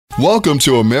Welcome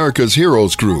to America's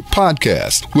Heroes Group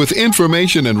podcast with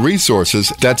information and resources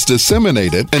that's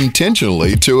disseminated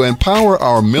intentionally to empower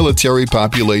our military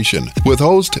population. With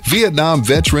host Vietnam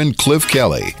veteran Cliff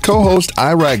Kelly, co-host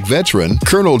Iraq veteran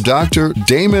Colonel Dr.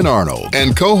 Damon Arnold,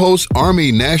 and co-host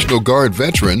Army National Guard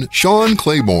veteran Sean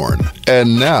Claiborne.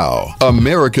 And now,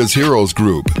 America's Heroes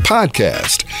Group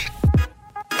podcast.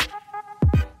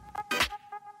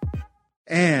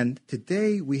 And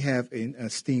today we have an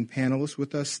esteemed panelist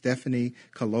with us, Stephanie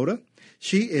Kalota.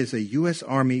 She is a U.S.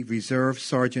 Army Reserve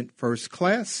Sergeant First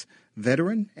Class,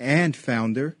 veteran, and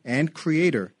founder and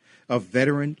creator of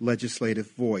Veteran Legislative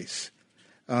Voice.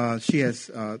 She has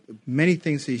many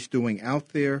things she's doing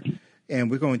out there,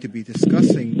 and we're going to be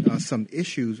discussing some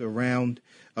issues around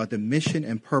the mission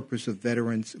and purpose of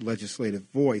Veterans Legislative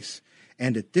Voice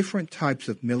and the different types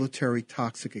of military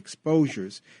toxic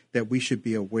exposures that we should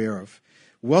be aware of.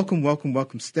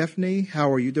 Welcome, Stephanie.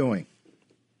 How are you doing?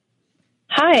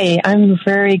 Hi, I'm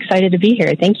very excited to be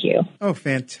here. Thank you. Oh,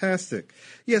 fantastic.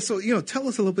 Yeah, so, tell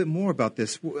us a little bit more about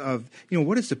this.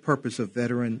 What is the purpose of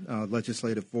Veteran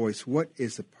Legislative Voice? What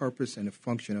is the purpose and the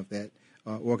function of that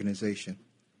organization?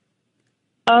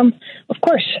 Of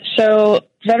course. So,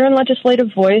 Veteran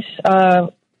Legislative Voice,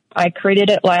 I created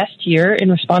it last year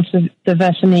in response to the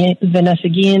Vanessa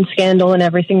Guillen scandal and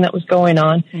everything that was going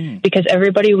on, because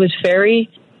everybody was very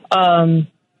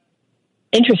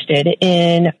interested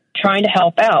in trying to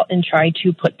help out and try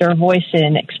to put their voice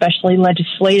in, especially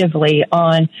legislatively,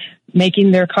 on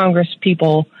making their Congress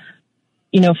people,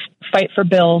 fight for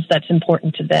bills that's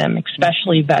important to them,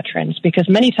 especially veterans, because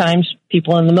many times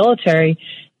people in the military,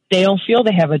 they don't feel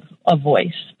they have a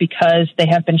voice because they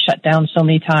have been shut down so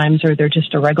many times, or they're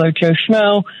just a regular Joe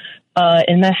Schmo,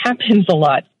 and that happens a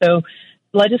lot. So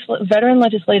Veteran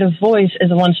Legislative Voice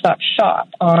is a one-stop shop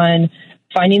on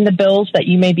finding the bills that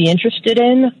you may be interested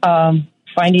in,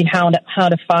 finding how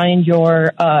to find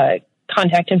your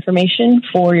contact information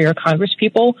for your Congress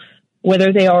people,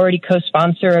 whether they already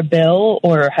co-sponsor a bill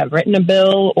or have written a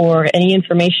bill or any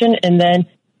information, and then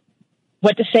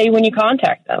what to say when you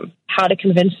contact them, how to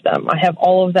convince them. I have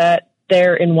all of that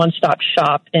there in one-stop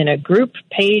shop in a group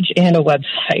page and a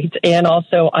website. And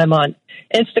also I'm on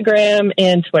Instagram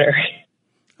and Twitter.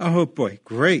 Oh, boy.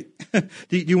 Great.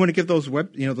 Do you want to give those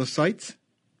those sites?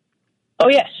 Oh,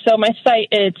 yes. So my site,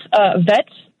 it's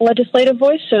Vets Legislative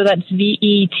Voice. So that's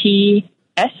VETS,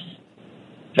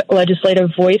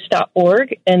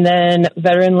 legislativevoice.org. And then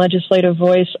Veteran Legislative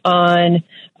Voice on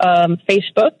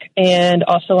Facebook and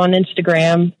also on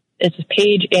Instagram. It's a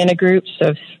page and a group.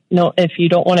 So if you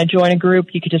don't want to join a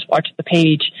group, you could just watch the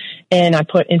page, and I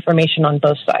put information on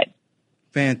both sides.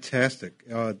 Fantastic.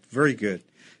 Very good.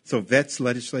 So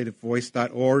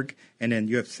vetslegislativevoice.org, and then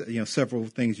you have several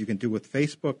things you can do with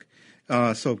Facebook.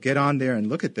 So get on there and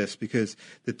look at this, because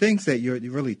the things that you're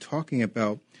really talking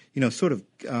about, I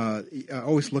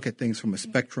always look at things from a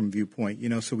spectrum viewpoint,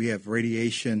 so we have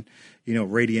radiation,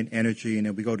 radiant energy, and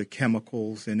then we go to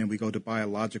chemicals, and then we go to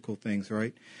biological things,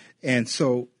 right? And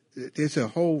so there's a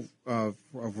whole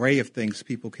array of things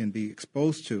people can be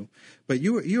exposed to. But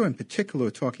you in particular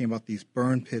are talking about these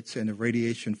burn pits and the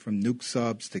radiation from nuke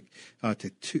subs to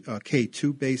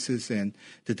K2 bases and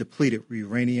the depleted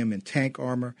uranium and tank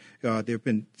armor. There have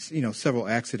been, several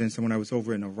accidents. And when I was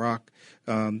over in Iraq,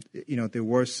 there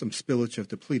was some spillage of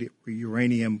depleted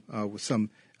uranium with some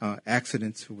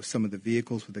accidents with some of the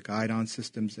vehicles with the guidon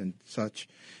systems and such.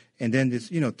 And then there's,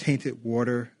 tainted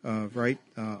water,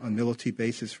 on military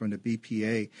bases from the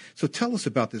BPA. So tell us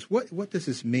about this. What does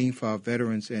this mean for our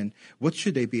veterans, and what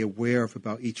should they be aware of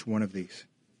about each one of these?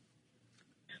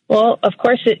 Well, of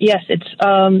course,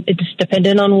 it's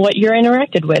dependent on what you're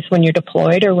interacted with when you're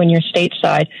deployed or when you're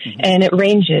stateside, and it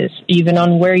ranges even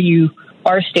on where you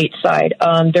are stateside.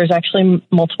 There's actually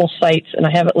multiple sites, and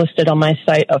I have it listed on my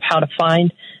site of how to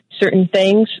find certain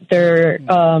things. There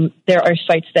are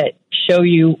sites that show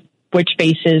you which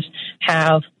bases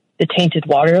have the tainted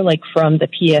water, like from the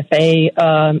PFA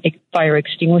fire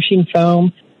extinguishing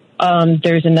foam.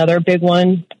 There's another big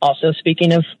one, also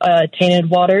speaking of tainted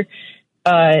water.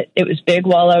 It was big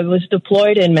while I was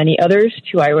deployed, and many others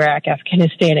to Iraq,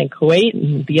 Afghanistan, and Kuwait,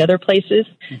 and the other places.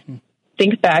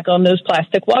 Think back on those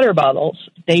plastic water bottles.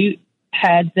 They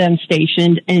had them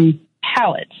stationed in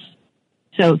pallets.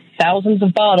 So thousands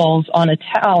of bottles on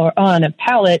a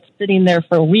pallet sitting there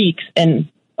for weeks. And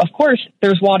of course,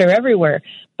 there's water everywhere,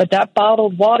 but that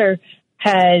bottled water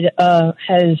has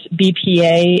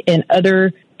BPA and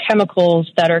other chemicals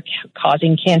that are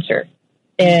causing cancer.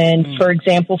 And for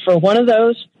example, for one of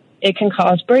those, it can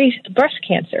cause breast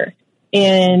cancer.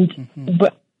 And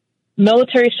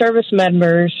military service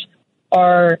members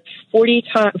are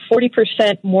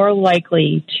 40% more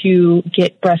likely to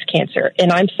get breast cancer.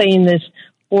 And I'm saying this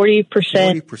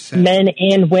 40% men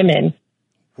and women.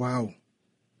 Wow.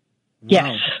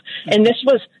 Yes. And this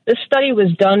study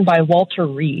was done by Walter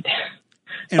Reed,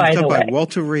 by the way. By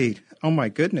Walter Reed. Oh, my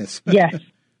goodness. Yes.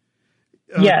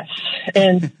 Yes.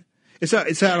 And is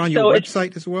that on your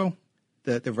website as well?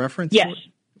 The reference? Yes.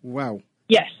 Wow.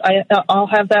 Yes. I'll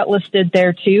have that listed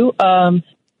there, too.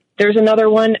 There's another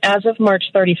one. As of March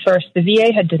 31st, the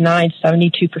VA had denied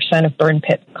 72% of burn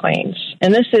pit claims.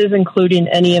 And this is including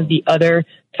any of the other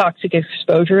toxic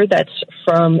exposure that's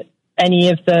from any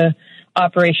of the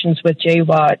operations with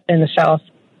JWAT in the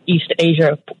Southeast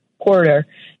Asia corridor.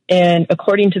 And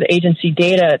according to the agency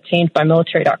data obtained by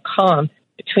military.com,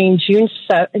 between June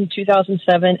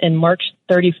 2007 and March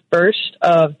 31st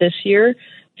of this year,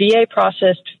 VA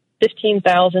processed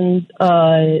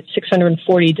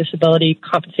 15,640 disability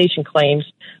compensation claims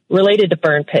related to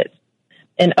burn pits.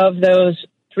 And of those,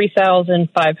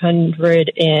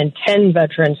 3,510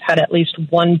 veterans had at least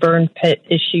one burn pit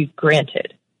issue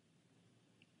granted.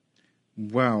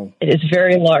 Wow. It is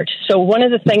very large. So one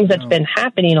of the things that's been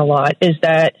happening a lot is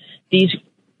that these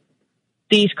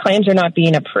claims are not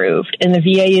being approved, and the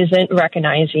VA isn't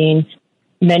recognizing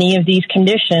many of these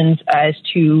conditions as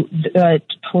to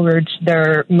towards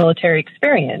their military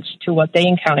experience, to what they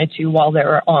encountered to while they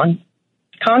were on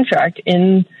contract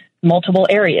in multiple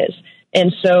areas.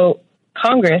 And so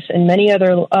Congress and many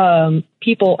other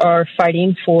people are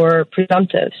fighting for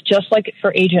presumptives, just like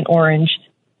for Agent Orange,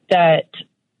 that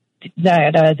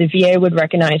the VA would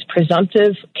recognize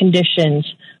presumptive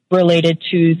conditions related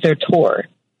to their tour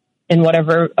in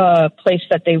whatever place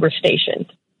that they were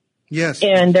stationed. Yes.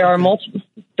 And there are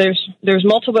there's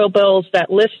multiple bills that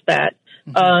list that.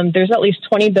 There's at least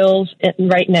 20 bills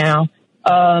right now.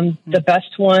 The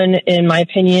best one, in my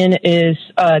opinion, is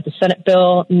the Senate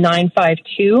Bill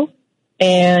 952,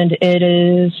 and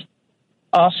it's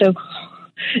also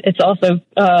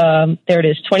there it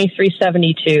is,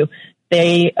 2372.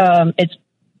 It's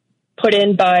put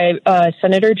in by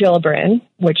Senator Gillibrand,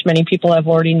 which many people have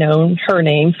already known her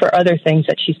name for other things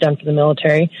that she's done for the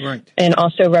military, right, and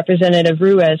also Representative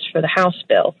Ruiz for the House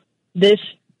bill. This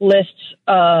lists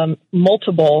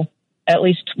multiple, at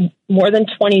least more than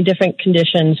 20 different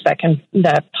conditions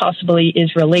that possibly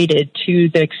is related to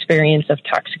the experience of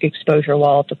toxic exposure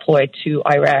while deployed to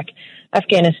Iraq,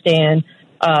 Afghanistan,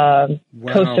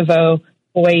 Kosovo,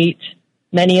 Kuwait,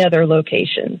 many other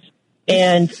locations.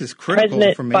 And this is critical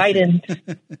President Biden,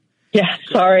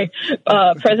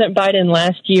 President Biden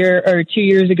last year or 2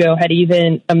 years ago had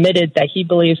even admitted that he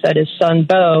believes that his son,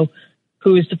 Beau,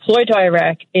 who is deployed to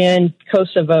Iraq and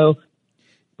Kosovo,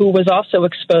 who was also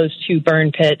exposed to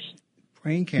burn pits,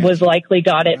 was likely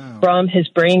got it from his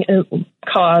brain,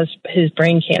 caused his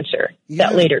brain cancer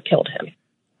that later killed him.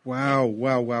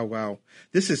 Wow.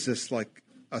 This is just like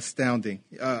astounding.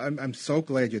 I'm so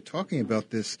glad you're talking about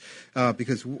this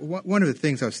because one of the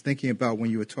things I was thinking about when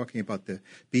you were talking about the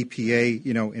BPA,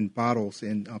 in bottles,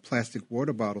 in plastic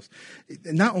water bottles,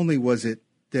 not only was it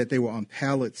that they were on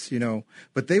pallets,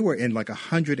 but they were in like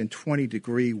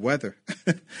 120-degree weather,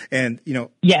 and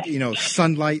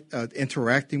sunlight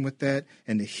interacting with that,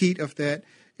 and the heat of that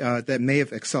may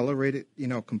have accelerated,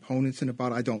 components in the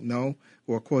bottle. I don't know,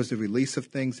 or caused the release of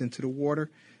things into the water.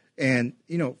 And,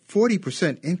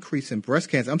 40% increase in breast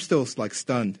cancer. I'm still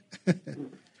stunned.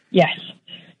 Yes.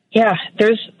 Yeah.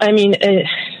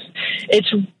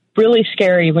 It's really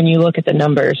scary when you look at the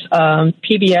numbers.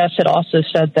 PBS had also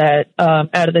said that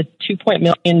out of the 2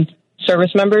 million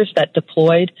service members that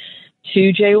deployed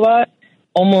to JWAT,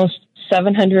 almost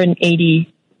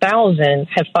 780,000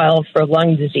 had filed for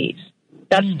lung disease.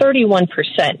 That's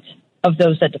 31% of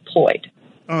those that deployed.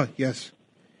 Oh, yes.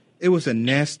 It was a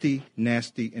nasty,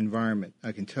 nasty environment.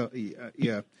 I can tell. You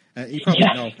probably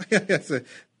know. It's a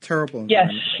terrible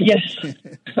environment. Yes.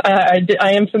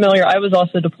 I am familiar. I was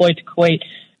also deployed to Kuwait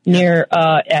near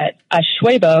at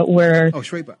Ashweba, where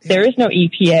there is no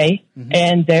EPA,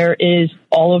 and there is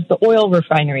all of the oil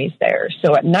refineries there.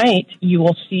 So at night, you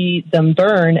will see them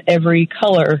burn every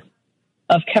color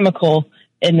of chemical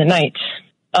in the night,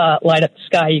 light up the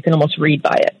sky. You can almost read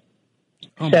by it.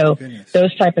 So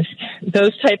those type of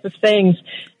things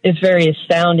is very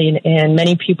astounding, and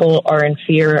many people are in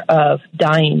fear of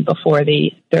dying before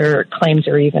their claims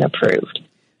are even approved.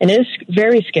 And it is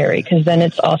very scary because then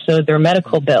it's also their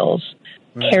medical bills,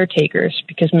 caretakers,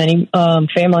 because many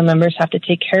family members have to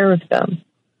take care of them.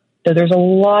 So there's a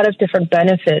lot of different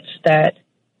benefits that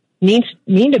need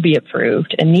to be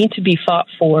approved and need to be fought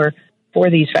for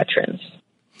these veterans.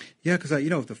 Yeah, because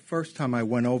the first time I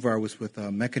went over, I was with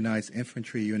a mechanized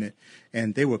infantry unit,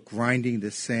 and they were grinding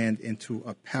the sand into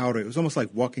a powder. It was almost like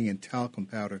walking in talcum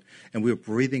powder, and we were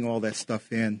breathing all that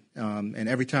stuff in. And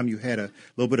every time you had a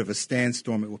little bit of a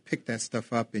sandstorm, it would pick that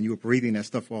stuff up, and you were breathing that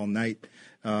stuff all night.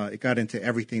 It got into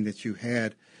everything that you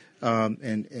had.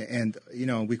 And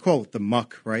we call it the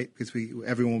muck, right? Because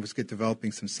everyone was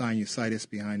developing some sinusitis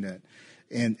behind that.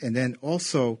 And then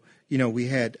also, we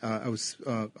had, I was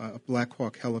a Black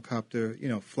Hawk helicopter,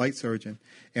 flight surgeon,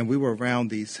 and we were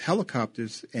around these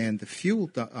helicopters and the fuel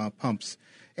pumps.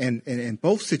 And in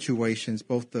both situations,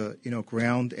 both the,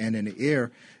 ground and in the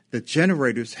air, the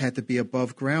generators had to be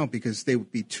above ground because they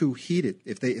would be too heated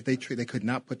if they could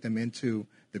not put them into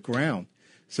the ground.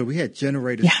 So we had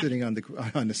generators sitting on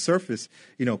the surface,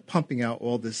 pumping out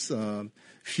all this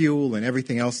fuel and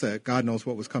everything else that God knows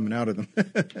what was coming out of them.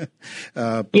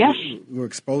 We were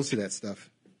exposed to that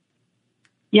stuff.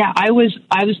 Yeah, I was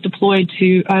deployed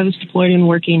and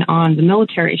working on the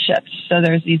military ships. So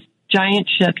there's these giant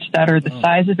ships that are the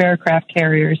size of aircraft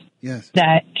carriers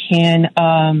that can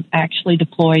actually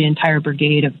deploy an entire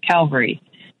brigade of cavalry.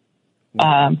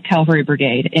 Cavalry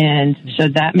brigade. And so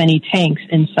that many tanks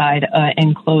inside an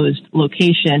enclosed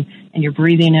location, and you're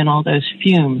breathing in all those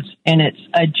fumes, and it's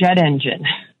a jet engine.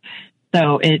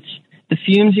 So it's the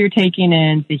fumes you're taking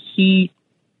in, the heat,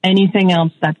 anything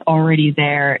else that's already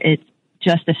there. It's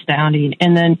just astounding.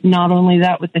 And then not only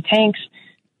that, with the tanks,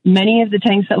 many of the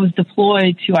tanks that was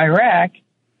deployed to Iraq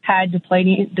had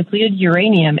depleted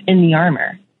uranium in the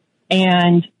armor.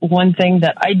 And one thing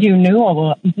that I do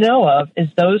know of is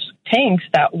those tanks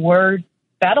that were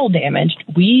battle damaged,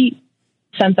 we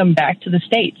sent them back to the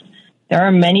States. There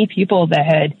are many people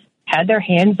that had their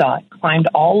hands on, climbed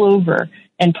all over,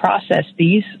 and processed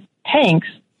these tanks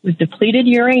with depleted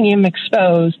uranium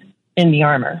exposed in the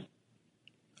armor.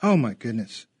 Oh, my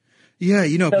goodness. Yeah,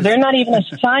 So they're not even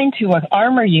assigned to an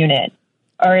armor unit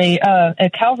or a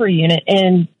cavalry unit,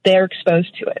 and they're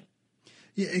exposed to it.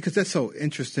 Yeah, because that's so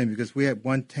interesting, because we had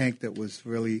one tank that was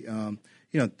really,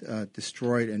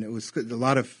 destroyed, and it was a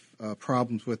lot of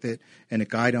problems with it, and the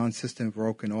guidon system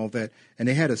broke and all that. And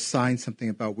they had to sign something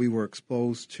about we were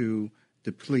exposed to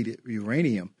depleted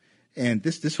uranium. And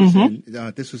this was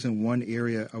this was in one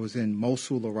area. I was in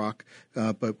Mosul, Iraq,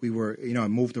 but we were, I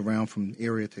moved around from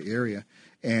area to area,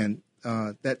 and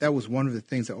that was one of the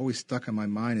things that always stuck in my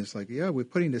mind. Is like, we're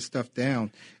putting this stuff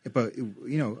down, but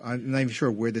I'm not even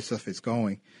sure where this stuff is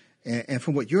going. And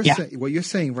from what you're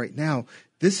saying right now,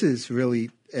 this is really,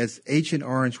 as Agent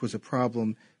Orange was a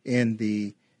problem in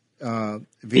the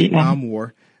Vietnam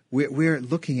War, we're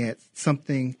looking at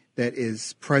something that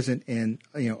is present in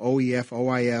OEF,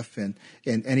 OIF, and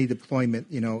any deployment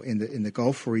in the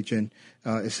Gulf region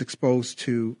is exposed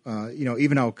to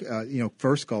even our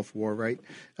first Gulf War, right?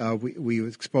 We were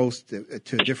exposed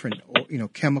to different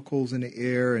chemicals in the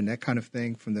air and that kind of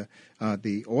thing from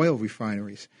the oil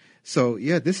refineries. So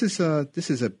this is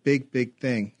a big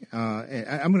thing, and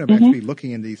I'm going to actually be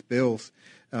looking in these bills.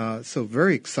 So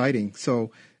very exciting.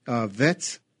 So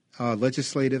Vets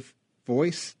Legislative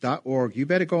Voice.org. You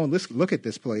better go and look at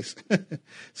this place.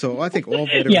 So I think all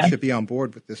veterans should be on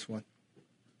board with this one.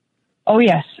 Oh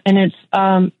yes, and it's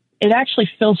it actually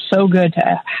feels so good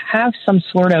to have some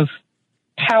sort of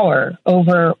power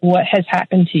over what has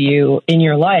happened to you in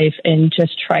your life, and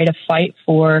just try to fight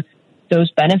for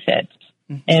those benefits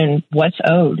and what's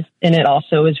owed. And it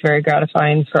also is very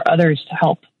gratifying for others to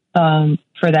help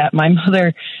for that. My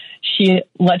mother, she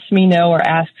lets me know or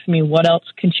asks me what else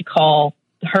can she call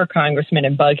her congressman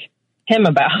and bug him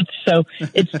about. So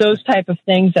it's those type of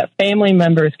things that family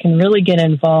members can really get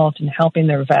involved in helping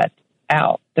their vet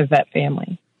out, their vet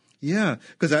family. Yeah,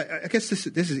 because I guess this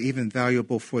is even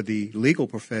valuable for the legal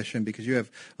profession, because you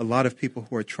have a lot of people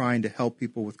who are trying to help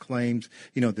people with claims.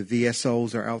 The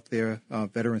VSOs are out there,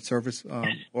 veteran service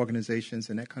organizations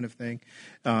and that kind of thing,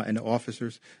 and the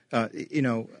officers.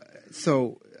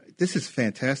 So this is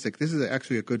fantastic. This is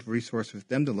actually a good resource for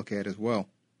them to look at as well.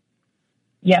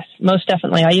 Yes, most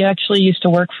definitely. I actually used to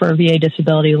work for a VA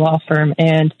disability law firm,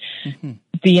 and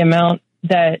the amount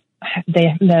that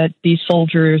these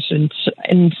soldiers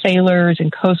and sailors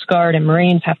and Coast Guard and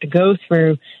Marines have to go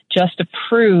through just to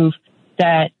prove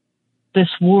that this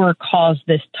war caused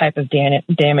this type of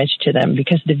damage to them,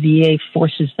 because the VA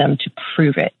forces them to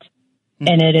prove it.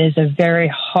 And it is a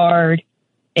very hard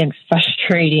and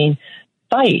frustrating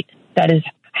fight that is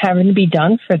having to be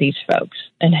done for these folks.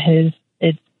 And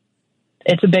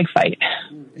it's a big fight.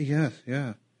 Yes,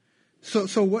 yeah.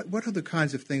 So what other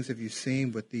kinds of things have you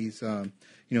seen with these,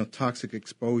 toxic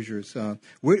exposures.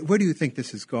 Where do you think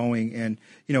this is going? And,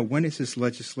 when is this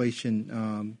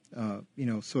legislation,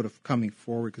 sort of coming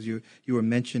forward? Because you were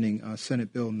mentioning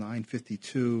Senate Bill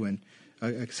 952 and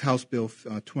House Bill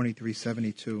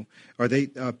 2372. Are they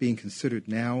being considered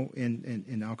now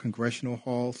in our congressional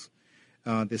halls?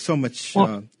 There's so much,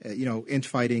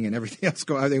 infighting and everything else.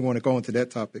 I didn't want to go into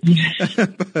that topic.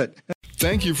 But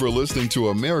thank you for listening to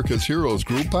America's Heroes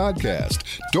Group podcast.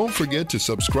 Don't forget to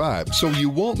subscribe so you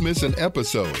won't miss an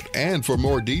episode. And for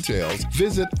more details,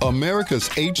 visit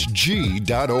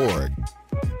americashg.org.